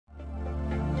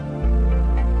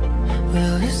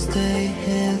stay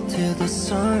here till the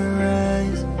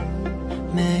sunrise.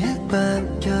 매일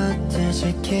밤 곁을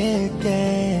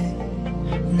지킬게.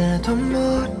 나도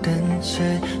모른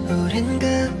채 우린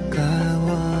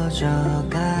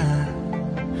가까워져가.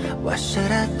 What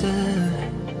should I do?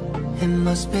 It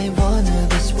must be one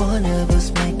of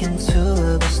us making two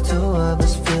of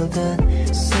us feel the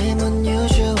same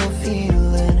unusual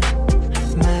feeling.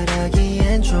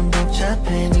 말하기엔 좀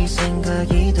복잡해 네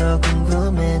생각이 더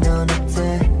궁금해 넌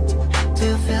어때? Do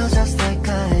you feel just like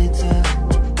I do?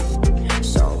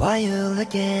 So why you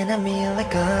looking at me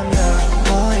like I'm your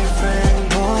boyfriend,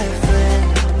 boyfriend?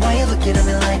 Why you looking at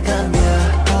me like I'm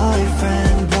your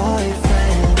boyfriend,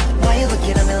 boyfriend? Why you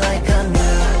looking at me like I'm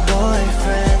your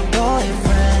boyfriend,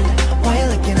 boyfriend? Why you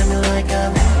looking at me like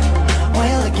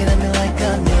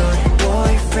I'm your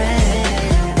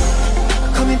boyfriend?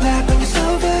 Call me back when you're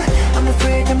sober. I'm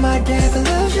afraid I might never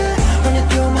lose you. Running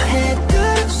through my head,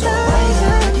 good. So why you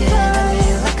looking at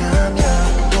me like I'm your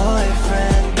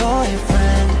boyfriend,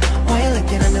 boyfriend? Why you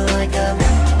looking at me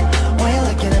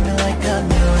like I'm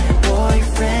your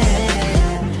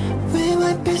boyfriend? We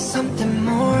might be something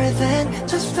more than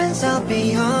just friends, I'll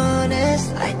be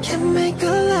honest. I can't make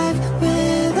a life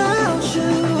without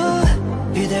you.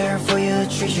 Be there for you,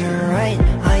 treat you right.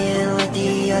 I ain't like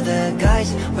the other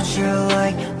guys. What you're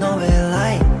like, know it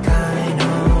like I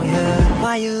know you.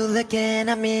 Why you looking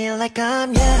at me like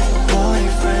I'm your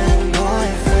boyfriend,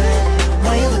 boyfriend?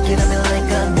 Why you looking at me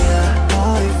like I'm your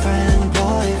boyfriend,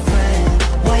 boyfriend?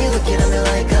 Why you looking at me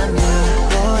like I'm your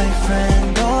boyfriend,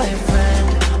 boyfriend?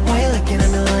 Why you looking at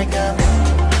me like I'm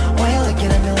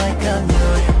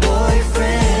your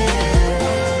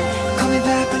boyfriend? Call me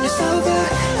back when you're sober.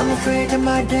 I'm afraid I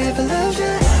might never lose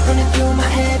you. Running through my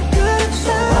head, good.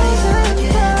 So why you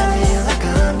looking at me like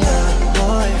I'm your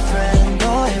boyfriend,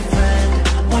 boyfriend?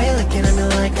 Why you looking at me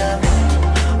like I'm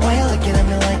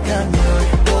your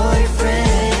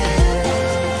boyfriend?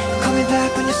 Call me back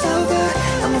when you're sober.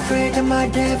 I'm afraid I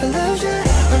might never lose you.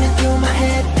 Running through my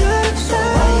head, good. So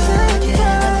why you